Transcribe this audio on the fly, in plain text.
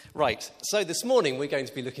Right, so this morning we're going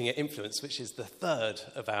to be looking at influence, which is the third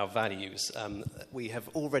of our values. We have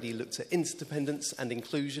already looked at interdependence and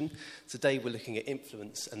inclusion. Today we're looking at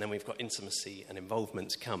influence, and then we've got intimacy and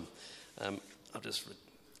involvement to come. I'll just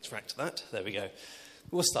retract that. There we go.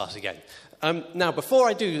 We'll start again. Now, before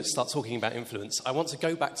I do start talking about influence, I want to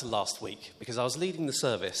go back to last week, because I was leading the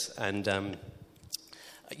service, and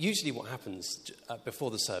usually what happens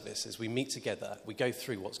before the service is we meet together, we go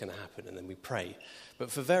through what's going to happen, and then we pray. But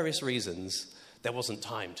for various reasons, there wasn't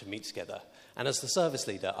time to meet together. And as the service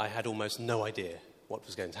leader, I had almost no idea what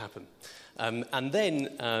was going to happen. And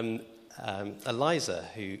then Eliza,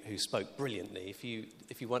 who spoke brilliantly,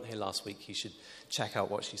 if you weren't here last week, you should check out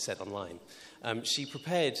what she said online. She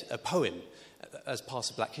prepared a poem as part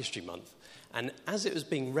of Black History Month. And as it was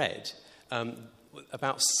being read,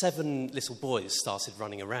 about 7 little boys started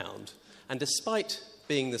running around. And despite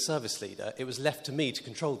being the service leader, it was left to me to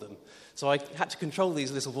control them. So I had to control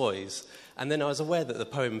these little boys. And then I was aware that the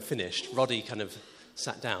poem finished. Roddy kind of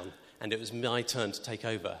sat down, and it was my turn to take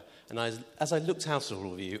over. And as I looked out at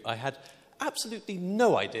all of you, I had absolutely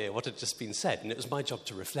no idea what had just been said, and it was my job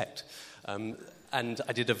to reflect. And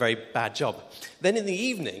I did a very bad job. Then in the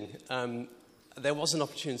evening, there was an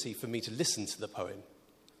opportunity for me to listen to the poem.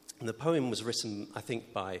 And the poem was written, I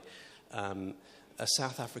think, by a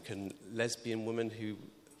South African lesbian woman who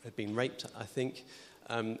had been raped, I think,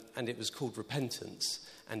 and it was called Repentance.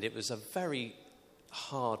 And it was a very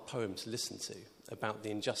hard poem to listen to about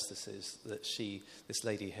the injustices that this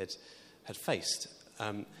lady had faced.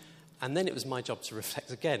 And then it was my job to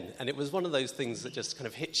reflect again. And it was one of those things that just kind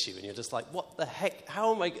of hits you, and you're just like, what the heck?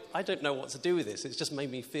 How am I don't know what to do with this. It's just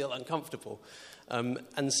made me feel uncomfortable.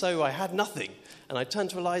 And so I had nothing. And I turned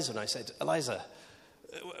to Eliza and I said, Eliza,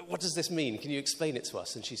 what does this mean? Can you explain it to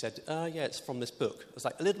us? And she said, yeah, it's from this book. I was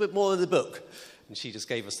like, a little bit more of the book. And she just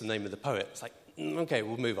gave us the name of the poet. It's like, okay,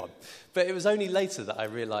 we'll move on. But it was only later that I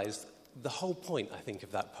realized the whole point, I think,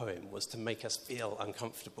 of that poem was to make us feel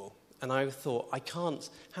uncomfortable. And I thought,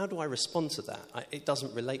 how do I respond to that? It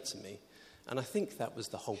doesn't relate to me. And I think that was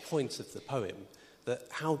the whole point of the poem, that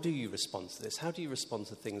how do you respond to this? How do you respond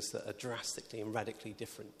to things that are drastically and radically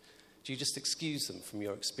different? Do you just excuse them from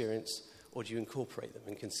your experience, or do you incorporate them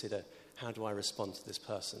and consider, how do I respond to this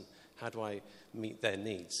person? How do I meet their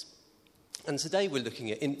needs? And today we're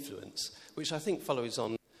looking at influence, which I think follows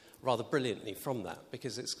on rather brilliantly from that,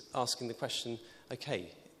 because it's asking the question,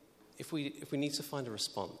 okay, if we need to find a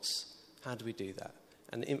response, how do we do that?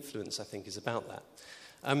 And influence, I think, is about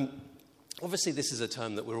that. Obviously, this is a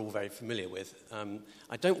term that we're all very familiar with.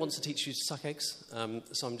 I don't want to teach you to suck eggs,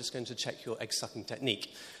 so I'm just going to check your egg-sucking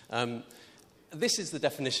technique. This is the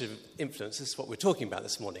definition of influence. This is what we're talking about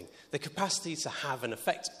this morning. The capacity to have an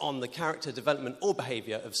effect on the character, development, or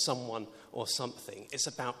behavior of someone or something. It's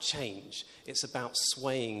about change. It's about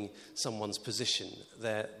swaying someone's position,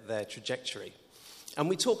 their trajectory. And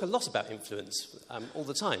we talk a lot about influence all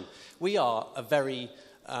the time. We are a very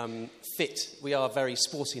we are a very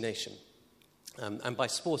sporty nation. And by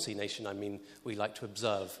sporty nation, I mean we like to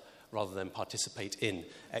observe rather than participate in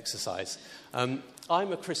exercise. I'm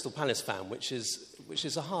a Crystal Palace fan, which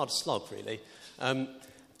is a hard slog, really. And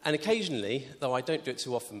occasionally, though I don't do it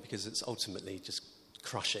too often because it's ultimately just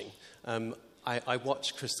crushing, I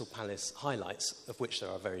watch Crystal Palace highlights, of which there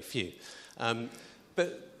are very few.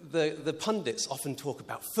 But the pundits often talk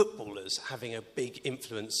about footballers having a big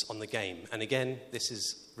influence on the game. And again, this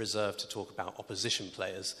is reserved to talk about opposition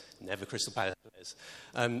players, never Crystal Palace players.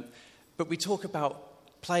 But we talk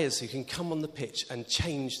about players who can come on the pitch and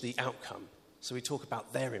change the outcome. So we talk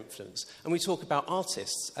about their influence. And we talk about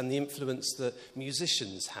artists and the influence that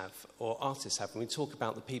musicians have or artists have. And we talk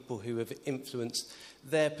about the people who have influenced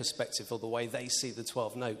their perspective or the way they see the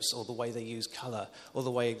 12 notes or the way they use colour or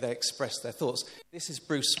the way they express their thoughts. This is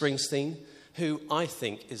Bruce Springsteen, who I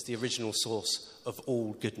think is the original source of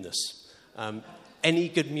all goodness. Any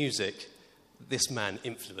good music, this man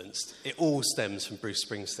influenced. It all stems from Bruce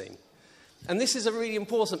Springsteen. And this is a really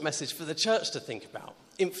important message for the church to think about,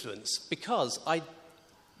 influence, because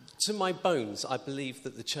to my bones, I believe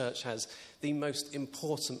that the church has the most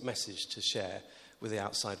important message to share with the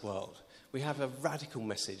outside world. We have a radical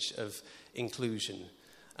message of inclusion.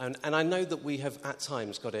 And I know that we have at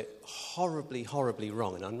times got it horribly, horribly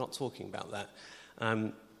wrong, and I'm not talking about that.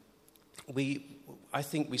 I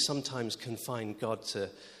think we sometimes confine God to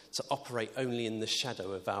operate only in the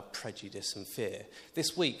shadow of our prejudice and fear.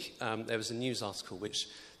 This week, there was a news article which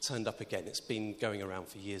turned up again. It's been going around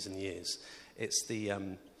for years and years. It's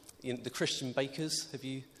the Christian bakers.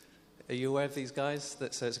 Are you aware of these guys?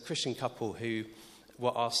 So it's a Christian couple who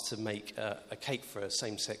were asked to make a cake for a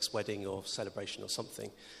same-sex wedding or celebration or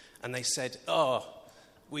something. And they said,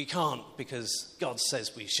 we can't because God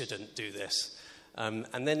says we shouldn't do this.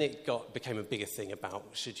 And then it became a bigger thing about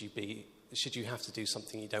should you have to do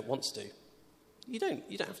something you don't want to do? You don't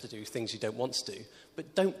have to do things you don't want to do,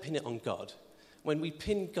 but don't pin it on God. When we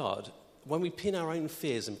pin our own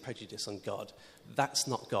fears and prejudice on God, that's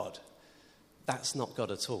not God. That's not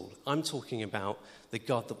God at all. I'm talking about the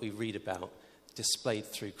God that we read about displayed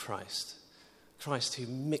through Christ. Christ who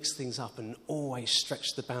mixed things up and always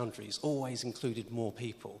stretched the boundaries, always included more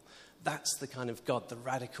people. That's the kind of God, the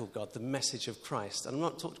radical God, the message of Christ. And I'm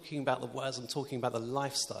not talking about the words, I'm talking about the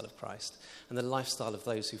lifestyle of Christ and the lifestyle of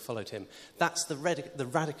those who followed him. That's the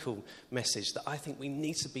radical message that I think we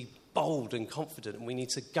need to be bold and confident, and we need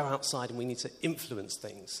to go outside and we need to influence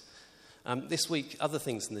things. This week, other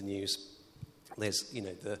things in the news, there's,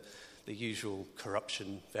 the usual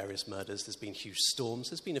corruption, various murders. There's been huge storms.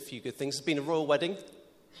 There's been a few good things. There's been a royal wedding.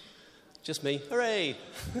 Just me. Hooray!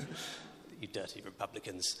 You dirty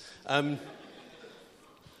Republicans.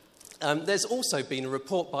 There's also been a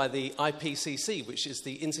report by the IPCC, which is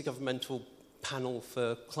the Intergovernmental Panel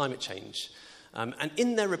for Climate Change. And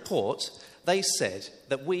in their report, they said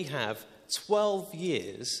that we have 12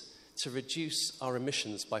 years to reduce our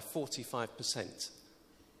emissions by 45%.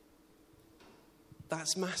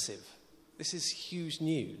 That's massive. This is huge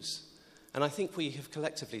news. And I think we have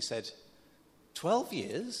collectively said, 12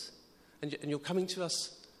 years? And you're coming to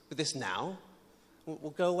us with this now?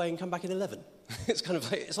 We'll go away and come back in 11. It's kind of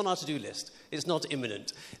like, it's on our to-do list. It's not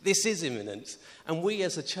imminent. This is imminent. And we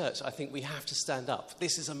as a church, I think we have to stand up.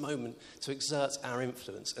 This is a moment to exert our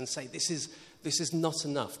influence and say this is not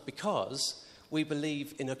enough, because we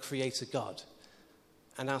believe in a creator God.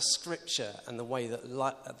 And our scripture and the way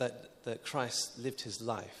that Christ lived his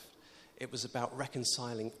life, it was about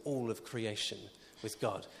reconciling all of creation with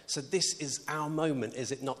God. So this is our moment,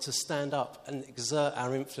 is it not, to stand up and exert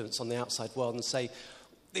our influence on the outside world and say,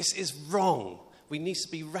 this is wrong. We need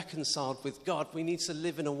to be reconciled with God. We need to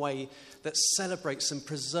live in a way that celebrates and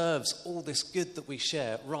preserves all this good that we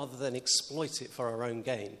share rather than exploit it for our own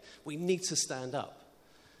gain. We need to stand up.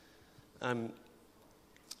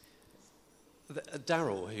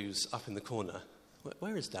 Daryl, who's up in the corner,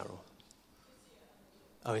 where is Daryl?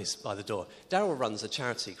 Oh, he's by the door. Daryl runs a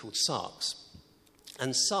charity called SARCS.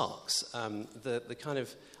 And SARCS, the kind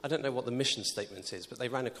of, I don't know what the mission statement is, but they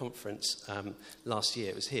ran a conference last year.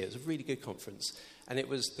 It was here. It was a really good conference. And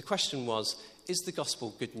the question was, is the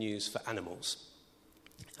gospel good news for animals?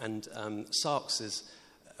 And SARCS is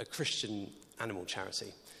a Christian animal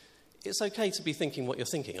charity. It's okay to be thinking what you're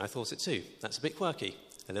thinking. I thought it too. That's a bit quirky,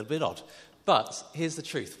 a little bit odd. But here's the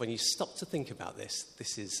truth. When you stop to think about this,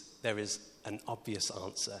 there is an obvious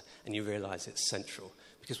answer, and you realize it's central.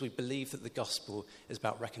 Because we believe that the gospel is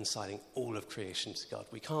about reconciling all of creation to God.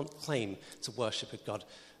 We can't claim to worship a God,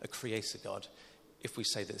 a creator God, if we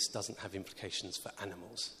say that this doesn't have implications for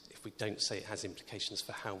animals, if we don't say it has implications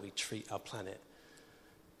for how we treat our planet.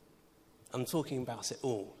 I'm talking about it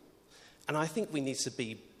all. And I think we need to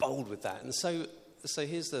be bold with that. And so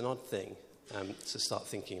here's an odd thing to start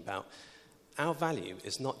thinking about. Our value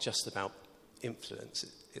is not just about influence.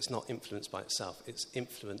 It's not influence by itself. It's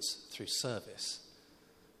influence through service.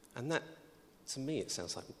 And that, to me, it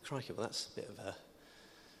sounds like, crikey, well, that's a bit of a,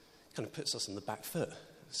 kind of puts us on the back foot.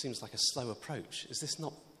 It seems like a slow approach. Is this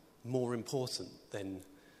not more important than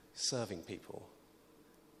serving people?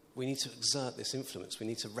 We need to exert this influence. We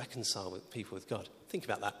need to reconcile with people with God. Think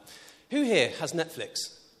about that. Who here has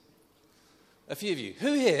Netflix? A few of you.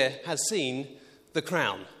 Who here has seen The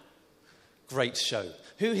Crown? Great show.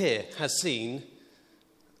 Who here has seen,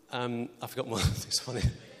 I forgot more of this one.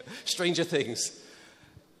 Stranger Things.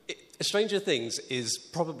 Stranger Things is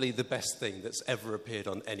probably the best thing that's ever appeared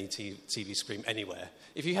on any TV screen anywhere.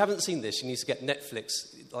 If you haven't seen this, you need to get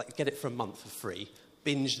Netflix, get it for a month for free,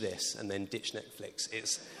 binge this, and then ditch Netflix.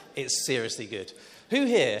 It's seriously good. Who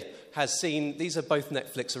here has seen, these are both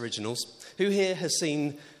Netflix originals, who here has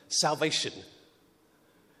seen Salvation?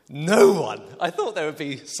 No one. I thought there would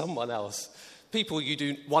be someone else. People,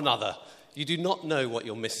 one other. You do not know what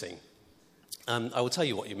you're missing. I will tell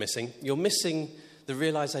you what you're missing. You're missing the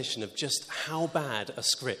realization of just how bad a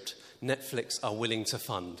script Netflix are willing to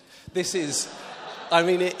fund. This is,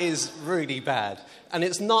 it is really bad. And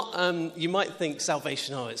it's not, you might think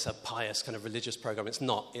Salvation, it's a pious kind of religious program. It's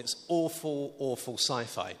not. It's awful, awful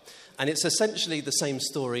sci-fi. And it's essentially the same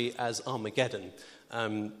story as Armageddon,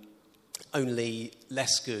 only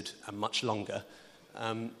less good and much longer.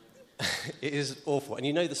 It is awful. And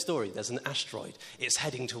you know the story. There's an asteroid. It's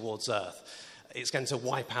heading towards Earth. It's going to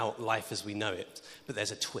wipe out life as we know it. But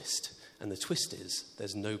there's a twist. And the twist is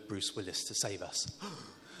there's no Bruce Willis to save us.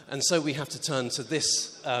 And so we have to turn to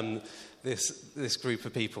this this group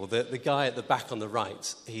of people. The guy at the back on the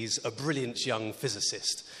right, he's a brilliant young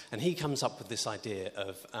physicist, and he comes up with this idea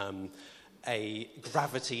of a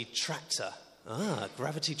gravity tractor.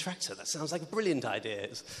 Gravity tractor. That sounds like a brilliant idea.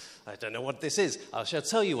 I don't know what this is. I shall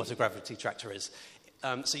tell you what a gravity tractor is.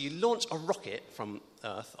 So you launch a rocket from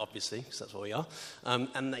Earth, obviously, because that's where we are,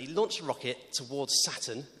 and they launch a rocket towards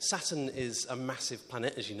Saturn. Saturn is a massive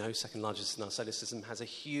planet, as you know, second largest in our solar system, has a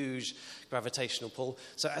huge gravitational pull.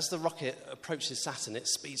 So as the rocket approaches Saturn, it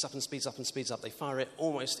speeds up and speeds up and speeds up. They fire it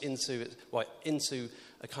almost into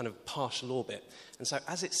a kind of partial orbit. And so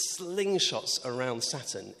as it slingshots around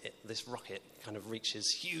Saturn, this rocket kind of reaches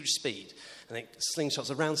huge speed, and it slingshots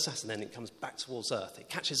around Saturn, then it comes back towards Earth. It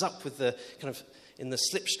catches up with the kind of in the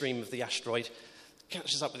slipstream of the asteroid,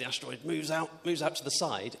 catches up with the asteroid, moves out to the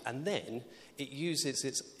side, and then it uses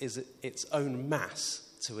its own mass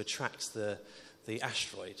to attract the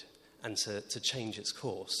asteroid and to change its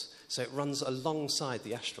course. So it runs alongside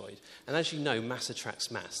the asteroid. And as you know, mass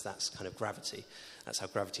attracts mass. That's kind of gravity. That's how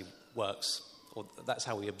gravity works, or that's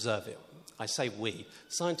how we observe it. I say we.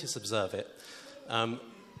 Scientists observe it.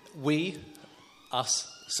 Us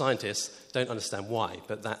scientists, don't understand why,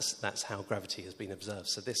 but that's how gravity has been observed.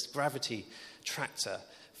 So this gravity tractor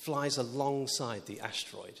flies alongside the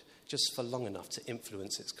asteroid just for long enough to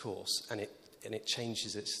influence its course, and it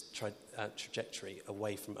changes its trajectory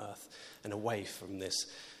away from Earth and away from this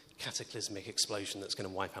cataclysmic explosion that's going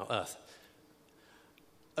to wipe out Earth.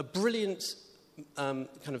 A brilliant kind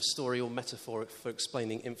of story or metaphor for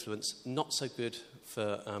explaining influence, not so good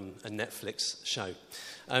for a Netflix show.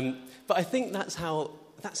 But I think that's how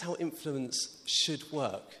influence should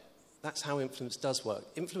work. That's how influence does work.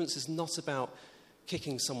 Influence is not about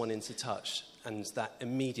kicking someone into touch and that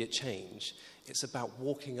immediate change. It's about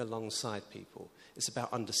walking alongside people. It's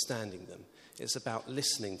about understanding them. It's about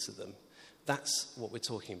listening to them. That's what we're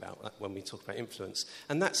talking about when we talk about influence.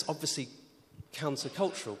 And that's obviously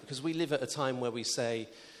countercultural, because we live at a time where we say,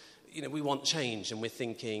 we want change, and we're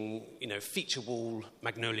thinking, feature wall,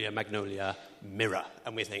 magnolia, mirror,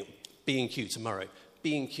 and we think B&Q tomorrow.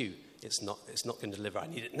 B&Q, it's not going to deliver. I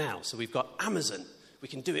need it now. So we've got Amazon. We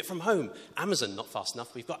can do it from home. Amazon, not fast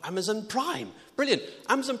enough. We've got Amazon Prime. Brilliant.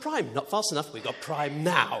 Amazon Prime, not fast enough. We've got Prime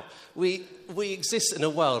Now. We exist in a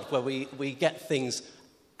world where we get things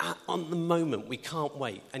on the moment. We can't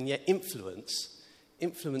wait. And yet influence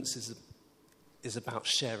is about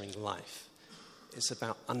sharing life. It's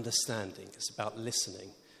about understanding. It's about listening.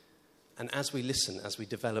 And as we listen, as we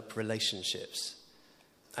develop relationships,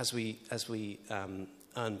 as we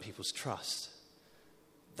earn people's trust,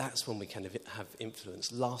 that's when we kind of have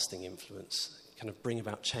influence, lasting influence, kind of bring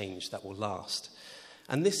about change that will last.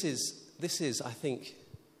 And this is, I think,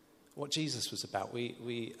 what Jesus was about.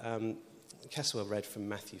 Kessler read from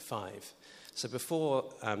Matthew 5. So before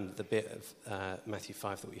the bit of Matthew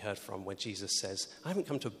 5 that we heard from, where Jesus says, I haven't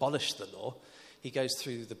come to abolish the law, he goes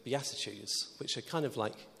through the Beatitudes, which are kind of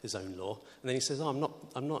like his own law. And then he says, I'm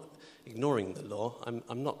not ignoring the law.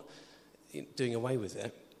 I'm not doing away with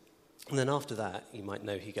it. And then after that, you might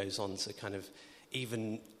know he goes on to kind of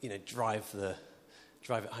even, drive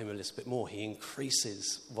it home a little bit more. He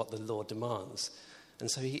increases what the law demands. And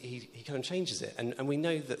so he kind of changes it. And we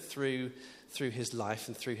know that through his life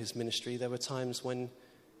and through his ministry, there were times when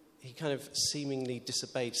he kind of seemingly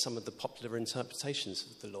disobeyed some of the popular interpretations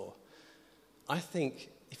of the law. I think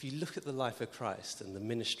if you look at the life of Christ and the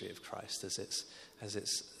ministry of Christ as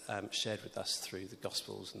it's shared with us through the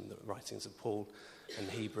Gospels and the writings of Paul and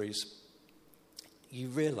Hebrews, you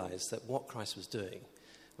realize that what Christ was doing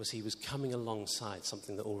was he was coming alongside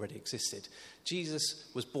something that already existed. Jesus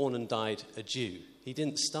was born and died a Jew. He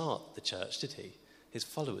didn't start the church, did he? His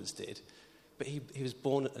followers did. But he was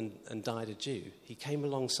born and died a Jew. He came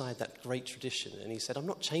alongside that great tradition and he said, I'm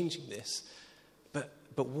not changing this, but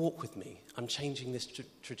walk with me. I'm changing this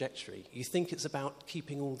trajectory. You think it's about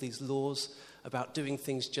keeping all these laws, about doing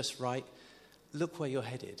things just right? Look where you're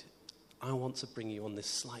headed. I want to bring you on this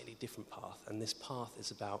slightly different path, and this path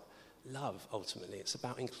is about love, ultimately. It's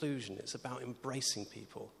about inclusion. It's about embracing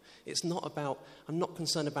people. I'm not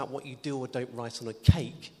concerned about what you do or don't write on a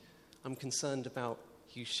cake. I'm concerned about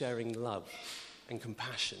you sharing love and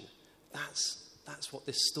compassion. That's what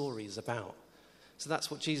this story is about. So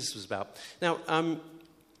that's what Jesus was about. Now,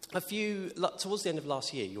 towards the end of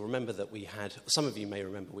last year, you'll remember that some of you may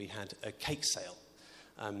remember we had a cake sale.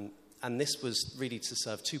 And this was really to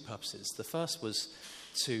serve two purposes. The first was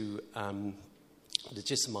to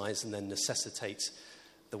legitimize and then necessitate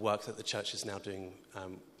the work that the church is now doing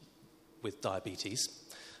with diabetes.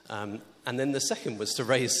 And then the second was to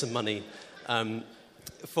raise some money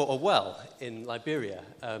for a well in Liberia.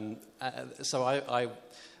 So I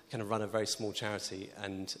kind of run a very small charity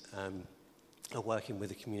and are working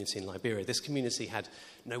with a community in Liberia. This community had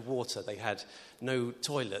no water, they had no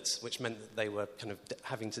toilets, which meant that they were kind of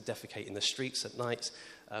having to defecate in the streets at night.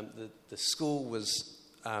 The school was,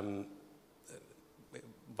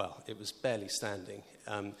 it was barely standing.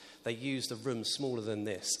 They used a room smaller than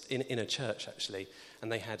this, in a church actually,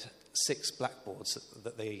 and they had 6 blackboards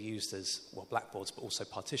that they used as, blackboards, but also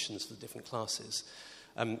partitions for the different classes.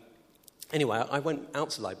 Anyway, I went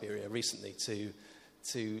out to Liberia recently to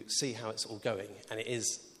see how it's all going, and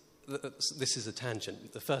this is a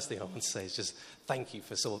tangent. The first thing I want to say is just thank you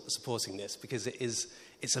for supporting this, because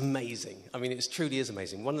it's amazing. I mean, it truly is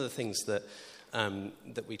amazing. One of the things that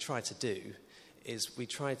we try to do is we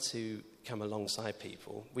try to come alongside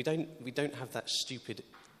people. We don't have that stupid,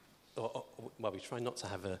 we try not to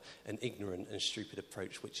have an ignorant and stupid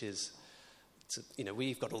approach, which is,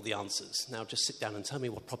 we've got all the answers. Now just sit down and tell me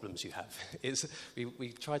what problems you have.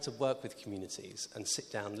 We try to work with communities and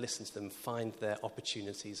sit down, listen to them, find their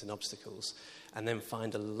opportunities and obstacles, and then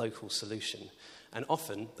find a local solution. And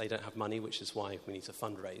often they don't have money, which is why we need to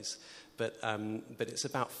fundraise. But it's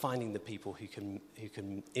about finding the people who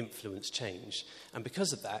can influence change. And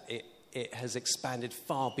because of that, it has expanded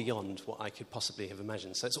far beyond what I could possibly have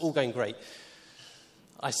imagined. So it's all going great.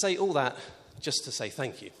 I say all that just to say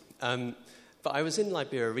thank you. But I was in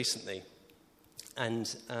Liberia recently,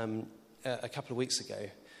 and a couple of weeks ago,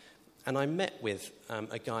 and I met with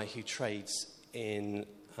a guy who trades in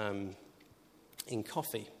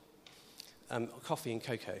coffee and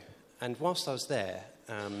cocoa. And whilst I was there,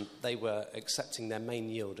 they were accepting their main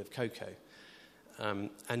yield of cocoa.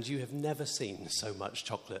 And you have never seen so much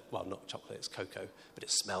chocolate. Well, not chocolate, it's cocoa, but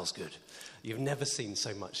it smells good. You've never seen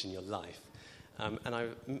so much in your life. And I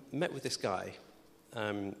met with this guy,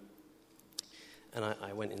 and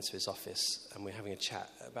I went into his office, and we were having a chat.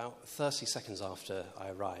 About 30 seconds after I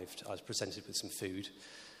arrived, I was presented with some food.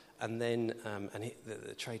 And then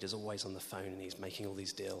the trader's always on the phone, and he's making all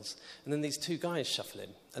these deals. And then these 2 guys shuffle in.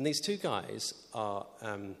 And these 2 guys are,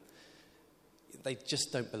 they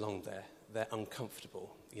just don't belong there. They're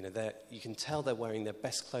uncomfortable. You can tell they're wearing their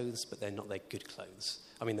best clothes, but they're not their good clothes.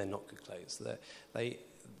 I mean, they're not good clothes.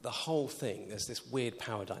 The whole thing, there's this weird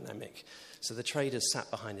power dynamic. So the trader's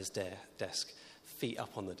sat behind his desk, feet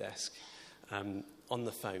up on the desk, on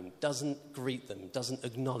the phone, doesn't greet them, doesn't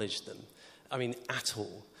acknowledge them, at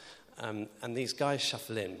all. And these guys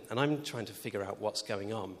shuffle in, and I'm trying to figure out what's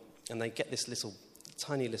going on. And they get this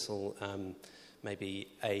tiny little, maybe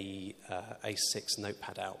A6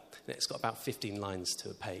 notepad out. And it's got about 15 lines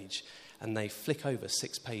to a page. And they flick over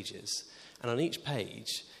 6 pages. And on each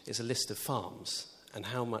page is a list of farms and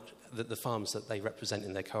how much, the farms that they represent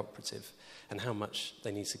in their cooperative, and how much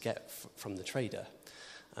they need to get from the trader.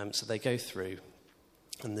 So they go through.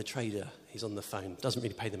 And the trader, he's on the phone, doesn't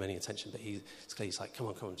really pay them any attention, but he's like, come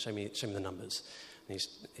on, show me the numbers. And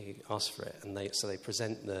he asks for it, and so they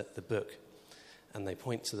present the book, and they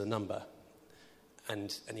point to the number,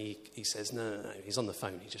 and he says, no, he's on the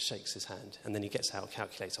phone, he just shakes his hand, and then he gets out a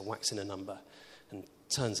calculator, whacks in a number, and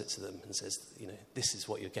turns it to them and says, this is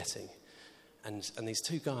what you're getting. And these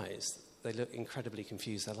 2 guys, they look incredibly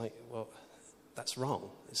confused. They're like, well, that's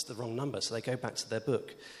wrong. It's the wrong number. So they go back to their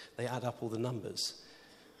book, they add up all the numbers,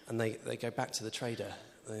 and they go back to the trader,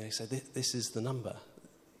 and they say, this is the number.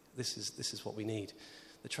 This is what we need.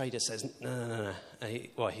 The trader says, no.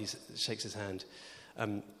 He shakes his hand,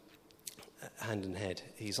 hand and head.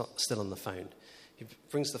 He's still on the phone. He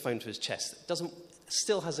brings the phone to his chest.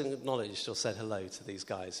 Still hasn't acknowledged or said hello to these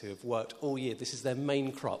guys who have worked all year. This is their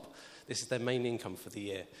main crop. This is their main income for the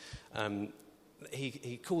year.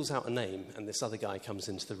 He calls out a name, and this other guy comes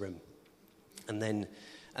into the room. And then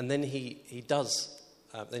he does...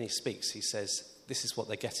 then he speaks. He says, this is what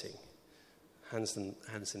they're getting. Hands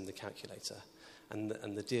him the calculator.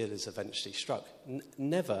 And the deal is eventually struck.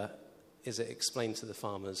 Never is it explained to the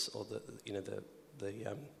farmers or the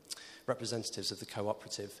representatives of the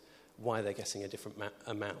cooperative why they're getting a different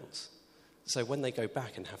amount. So when they go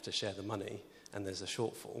back and have to share the money and there's a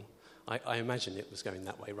shortfall, I imagine it was going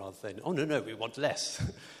that way rather than, oh, no, we want less.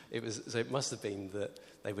 So it must have been that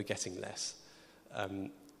they were getting less.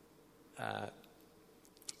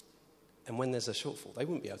 And when there's a shortfall, they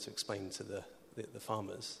wouldn't be able to explain to the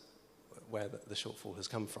farmers where the shortfall has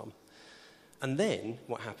come from. And then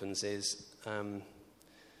what happens is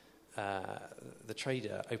the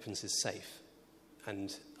trader opens his safe.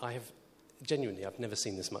 And I've never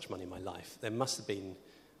seen this much money in my life. There must have been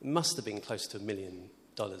close to $1 million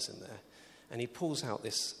in there. And he pulls out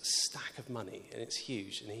this stack of money, and it's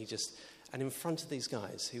huge. And in front of these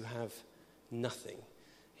guys who have nothing,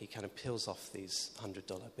 he kind of peels off these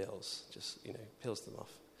 $100 bills, just, peels them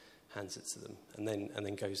off. hands it to them, and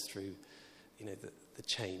then goes through, the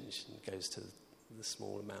change and goes to the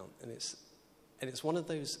small amount. And it's one of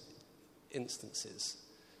those instances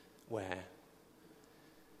where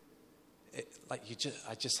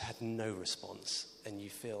I just had no response, and you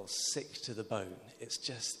feel sick to the bone.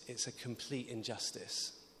 It's a complete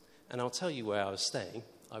injustice. And I'll tell you where I was staying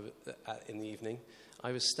in the evening.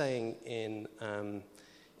 I was staying in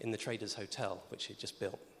the Traders Hotel, which he'd just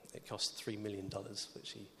built. It cost $3 million,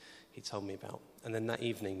 which he told me about. And then that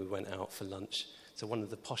evening we went out for lunch to one of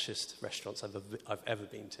the poshest restaurants I've ever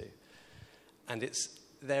been to. And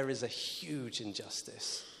there is a huge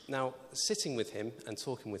injustice. Now, sitting with him and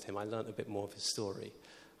talking with him, I learned a bit more of his story.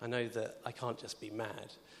 I know that I can't just be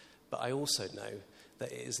mad, but I also know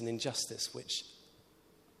that it is an injustice which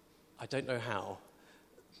I don't know how,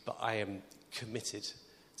 but I am committed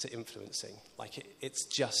to influencing. It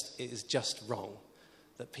is just wrong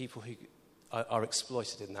that people who are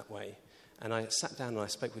exploited in that way. And I sat down and I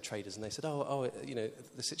spoke with traders, and they said,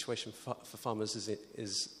 the situation for farmers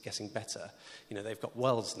is getting better. They've got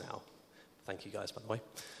wells now. Thank you guys, by the way.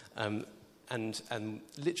 And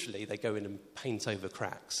literally they go in and paint over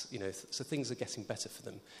cracks. So things are getting better for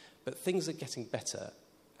them. But things are getting better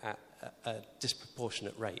at a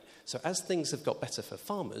disproportionate rate. So as things have got better for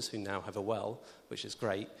farmers, who now have a well, which is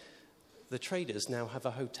great, the traders now have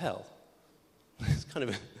a hotel. It's kind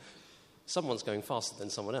of someone's going faster than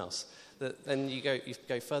someone else. Then you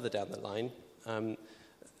go further down the line.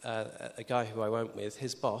 A guy who I went with,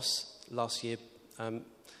 his boss last year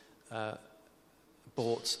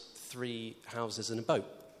bought 3 houses and a boat.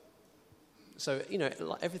 So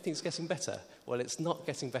everything's getting better. Well, it's not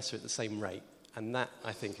getting better at the same rate, and that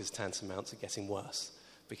I think is tantamount to getting worse,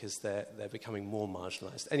 because they're becoming more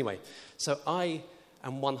marginalised. Anyway, so I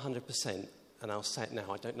am 100%, and I'll say it now,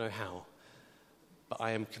 I don't know how, but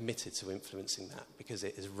I am committed to influencing that, because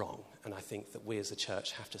it is wrong. And I think that we as a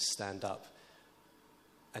church have to stand up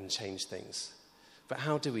and change things. But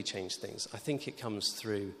how do we change things? I think it comes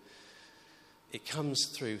through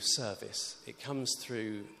service. It comes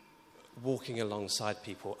through walking alongside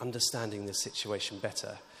people, understanding the situation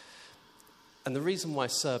better. And the reason why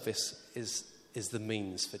service is the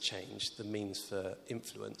means for change, the means for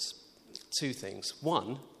influence, 2 things.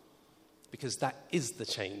 1, because that is the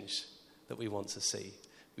change that we want to see.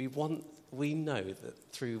 We know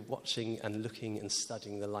that through watching and looking and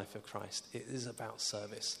studying the life of Christ, it is about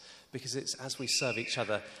service. Because it's as we serve each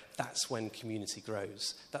other, that's when community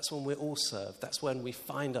grows. That's when we're all served. That's when we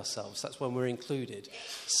find ourselves. That's when we're included.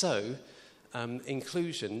 So,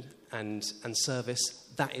 inclusion and service,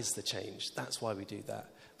 that is the change. That's why we do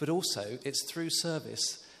that. But also, it's through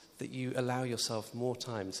service that you allow yourself more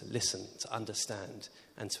time to listen, to understand,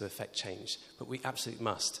 and to effect change. But we absolutely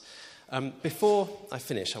must. Before I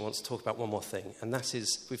finish, I want to talk about one more thing, and that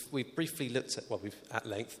is we've briefly looked at, we've at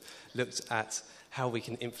length looked at how we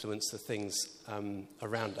can influence the things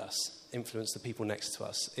around us, influence the people next to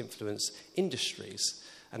us, influence industries,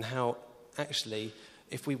 and how actually,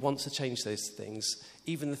 if we want to change those things,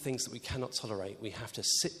 even the things that we cannot tolerate, we have to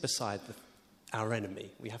sit beside our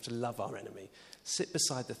enemy. We have to love our enemy. Sit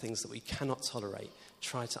beside the things that we cannot tolerate,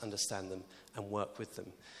 try to understand them, and work with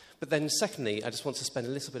them. But then secondly, I just want to spend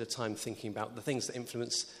a little bit of time thinking about the things that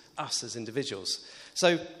influence us as individuals.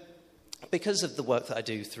 So because of the work that I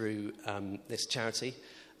do through this charity,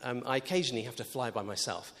 I occasionally have to fly by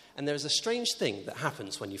myself. And there is a strange thing that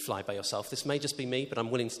happens when you fly by yourself. This may just be me, but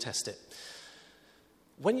I'm willing to test it.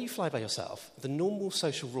 When you fly by yourself, the normal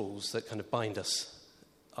social rules that kind of bind us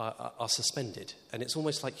are suspended. And it's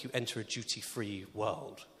almost like you enter a duty-free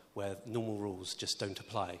world where normal rules just don't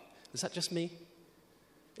apply. Is that just me?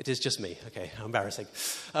 It is just me. Okay, how embarrassing.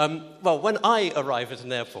 Well, when I arrive at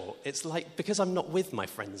an airport, it's like, because I'm not with my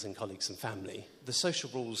friends and colleagues and family, the social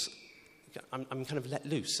rules, I'm kind of let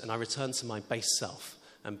loose, and I return to my base self.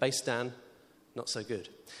 And base Dan, not so good.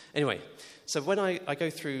 Anyway, so when I go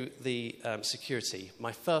through the security,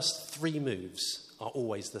 my first 3 moves are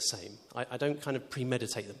always the same. I don't kind of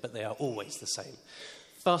premeditate them, but they are always the same.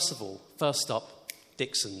 First of all, first stop,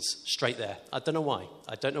 Dixon's, straight there. I don't know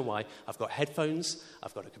why. I've got headphones,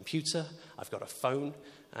 I've got a computer, I've got a phone,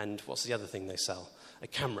 and what's the other thing they sell? A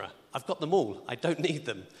camera. I've got them all. I don't need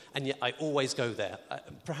them. And yet I always go there,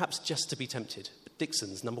 perhaps just to be tempted. But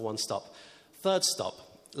Dixon's, number 1 stop. Third stop,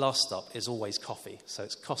 last stop, is always coffee. So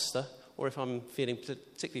it's Costa, or if I'm feeling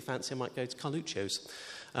particularly fancy, I might go to Carluccio's.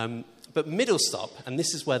 But middle stop, and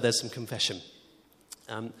this is where there's some confession.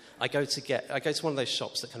 I go to one of those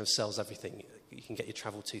shops that kind of sells everything. You can get your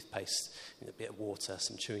travel toothpaste, a bit of water,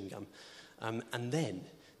 some chewing gum. And then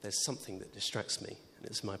there's something that distracts me, and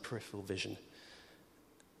it's my peripheral vision.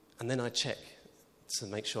 And then I check to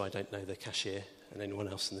make sure I don't know the cashier and anyone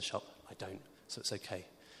else in the shop. I don't, so it's okay.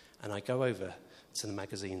 And I go over to the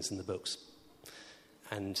magazines and the books,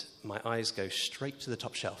 and my eyes go straight to the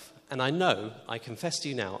top shelf. And I confess to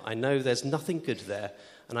you now, I know there's nothing good there,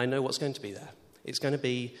 and I know what's going to be there. It's going to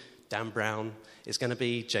be Dan Brown, it's going to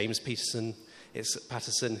be James Patterson,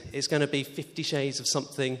 it's going to be 50 Shades of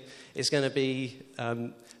something, it's going to be,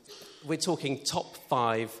 we're talking top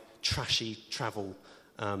 5 trashy travel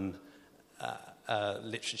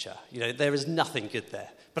literature. There is nothing good there.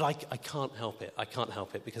 But I can't help it. I can't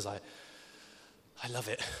help it because I love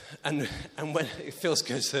it. And when it feels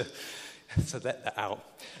good to let that out.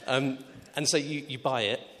 And so you buy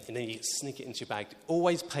it, and then you sneak it into your bag.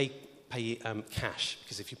 Always pay cash,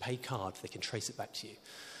 because if you pay card, they can trace it back to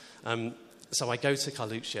you. So I go to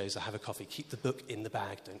Carluccio's, I have a coffee, keep the book in the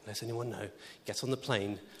bag, don't let anyone know, get on the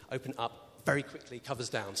plane, open up very quickly, covers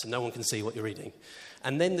down, so no one can see what you're reading.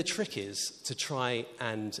 And then the trick is to try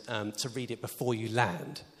and to read it before you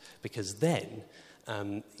land, because then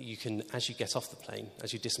you can, as you get off the plane,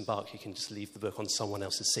 as you disembark, you can just leave the book on someone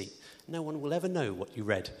else's seat. No one will ever know what you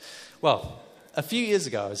read. Well, a few years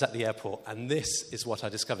ago, I was at the airport, and this is what I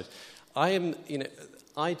discovered. I am,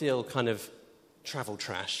 ideal kind of travel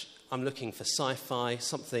trash. I'm looking for sci-fi,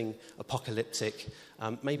 something apocalyptic,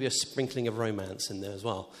 maybe a sprinkling of romance in there as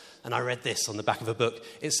well. And I read this on the back of a book.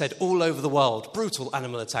 It said, all over the world, brutal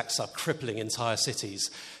animal attacks are crippling entire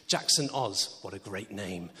cities. Jackson Oz, what a great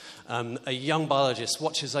name. A young biologist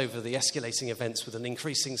watches over the escalating events with an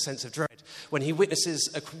increasing sense of dread. When he witnesses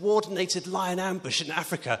a coordinated lion ambush in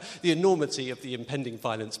Africa, the enormity of the impending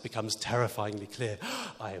violence becomes terrifyingly clear.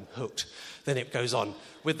 I am hooked. Then it goes on.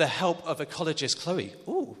 With the help of ecologist Chloe,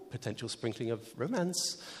 potential sprinkling of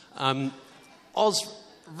romance, Oz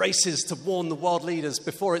races to warn the world leaders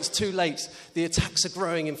before it's too late. The attacks are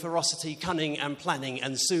growing in ferocity, cunning, and planning,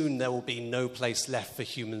 and soon there will be no place left for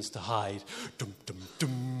humans to hide. Dum, dum,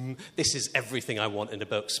 dum. This is everything I want in a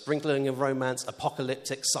book. Sprinkling of romance,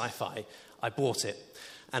 apocalyptic sci-fi. I bought it,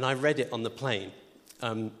 and I read it on the plane.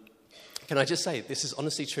 Can I just say, this is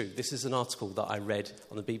honestly true. This is an article that I read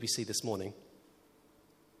on the BBC this morning.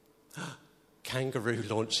 Kangaroo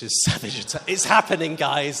launches savage attack. It's happening,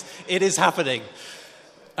 guys. It is happening.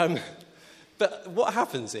 But what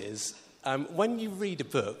happens is, when you read a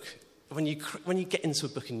book, when you get into a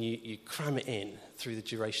book and you cram it in through the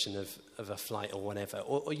duration of a flight or whatever,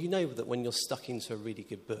 or you know that when you're stuck into a really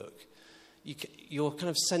good book, your kind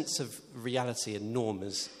of sense of reality and norm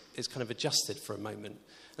is kind of adjusted for a moment.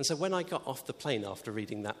 And so when I got off the plane after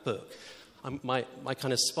reading that book, my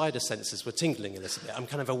kind of spider senses were tingling a little bit. I'm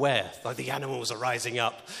kind of aware, like the animals are rising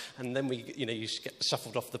up. And then you get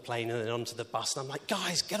shuffled off the plane and then onto the bus. And I'm like,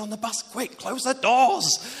 guys, get on the bus quick, close the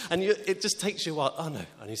doors. And it just takes you a while. Oh, no,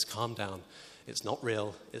 I need to calm down. It's not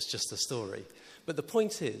real. It's just a story. But the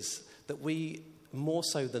point is that we, more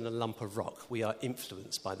so than a lump of rock, we are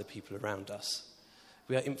influenced by the people around us.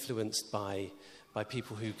 We are influenced by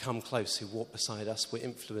people who come close, who walk beside us. We're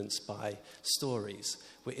influenced by stories.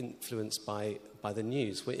 We're influenced by the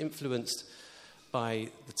news. We're influenced by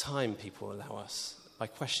the time people allow us, by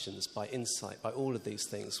questions, by insight, by all of these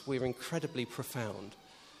things. We're incredibly profound.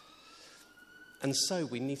 And so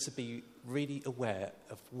we need to be really aware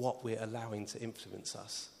of what we're allowing to influence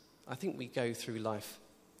us. I think we go through life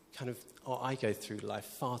I go through life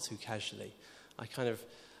far too casually. I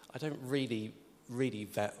don't really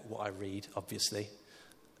vet what I read, obviously,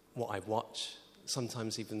 what I watch,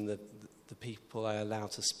 sometimes even the people I allow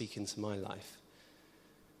to speak into my life.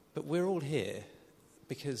 But we're all here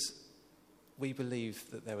because we believe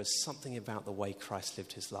that there was something about the way Christ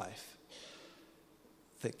lived his life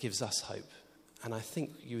that gives us hope. And I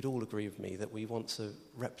think you would all agree with me that we want to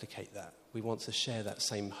replicate that. We want to share that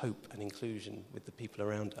same hope and inclusion with the people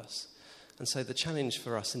around us. And so the challenge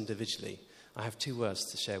for us individually, I have 2 words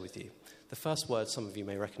to share with you. The first word some of you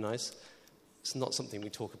may recognize. It's not something we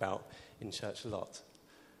talk about in church a lot.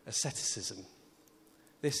 Asceticism.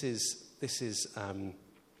 This is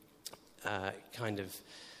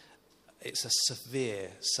it's a severe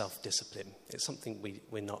self-discipline. It's something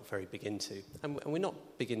we're not very big into. And we're not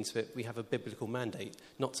big into it. We have a biblical mandate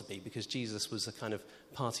not to be, because Jesus was a kind of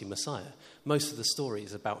party messiah. Most of the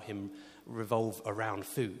stories about him revolve around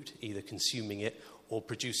food, either consuming it or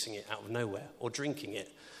producing it out of nowhere, or drinking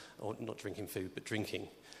it, or not drinking food, but drinking.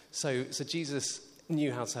 So Jesus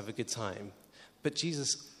knew how to have a good time. But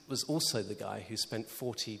Jesus was also the guy who spent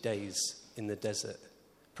 40 days in the desert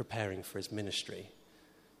preparing for his ministry,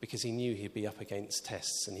 because he knew he'd be up against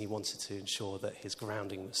tests and he wanted to ensure that his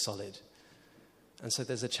grounding was solid. And so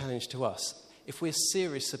there's a challenge to us. If we're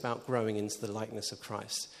serious about growing into the likeness of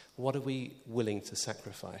Christ, what are we willing to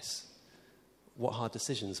sacrifice? what hard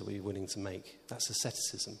decisions are we willing to make? That's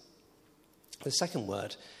asceticism. The second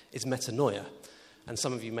word is metanoia. And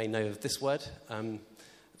some of you may know of this word.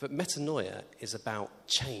 But metanoia is about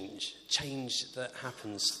change that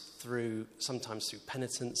happens sometimes through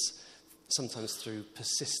penitence, sometimes through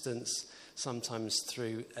persistence, sometimes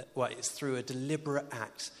it's through a deliberate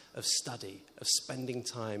act of study, of spending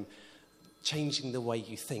time, changing the way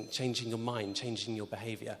you think, changing your mind, changing your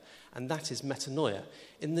behavior. And that is metanoia.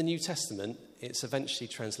 In the New Testament, it's eventually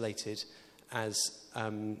translated as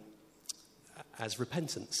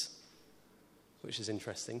repentance, which is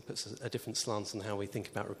interesting, puts a different slant on how we think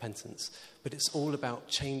about repentance. But it's all about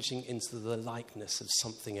changing into the likeness of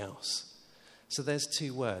something else. So there's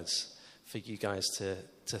two words for you guys to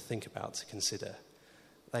think about, to consider.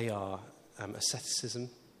 They are asceticism,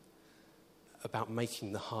 about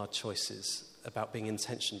making the hard choices, about being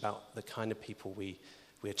intentional about the kind of people we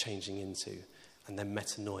are changing into, and then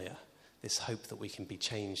metanoia, this hope that we can be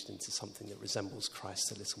changed into something that resembles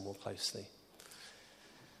Christ a little more closely.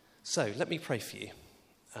 So let me pray for you,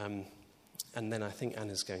 and then I think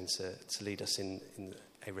Anna's going to lead us in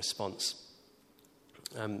a response.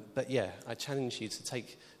 But yeah, I challenge you to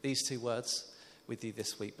take these two words with you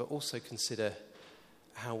this week, but also consider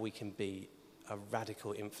how we can be a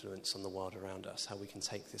radical influence on the world around us, how we can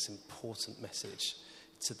take this important message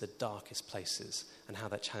to the darkest places, and how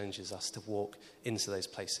that challenges us to walk into those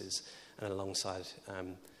places and alongside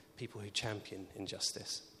people who champion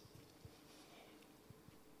injustice.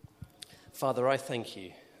 Father, I thank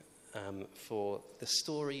you for the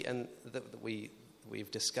story and that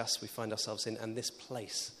we've discussed, we find ourselves in, and this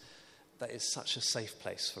place that is such a safe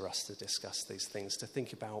place for us to discuss these things, to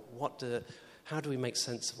think about how do we make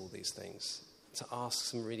sense of all these things, to ask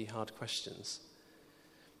some really hard questions.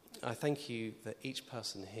 I thank you that each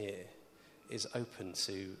person here is open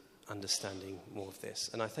to understanding more of this.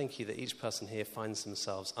 And I thank you that each person here finds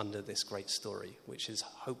themselves under this great story, which is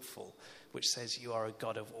hopeful, which says you are a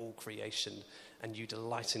God of all creation and you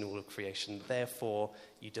delight in all of creation. Therefore,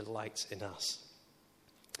 you delight in us.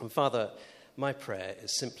 And Father, my prayer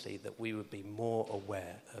is simply that we would be more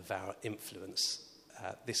aware of our influence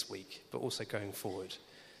this week, but also going forward.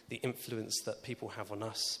 The influence that people have on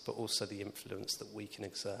us, but also the influence that we can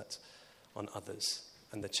exert on others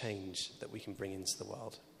and the change that we can bring into the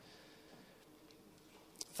world.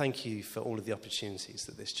 Thank you for all of the opportunities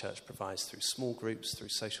that this church provides through small groups, through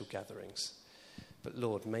social gatherings. But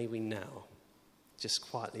Lord, may we now, just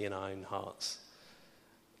quietly in our own hearts,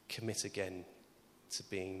 commit again to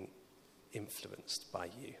being influenced by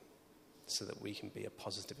you so that we can be a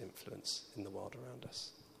positive influence in the world around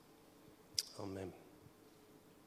us. Amen.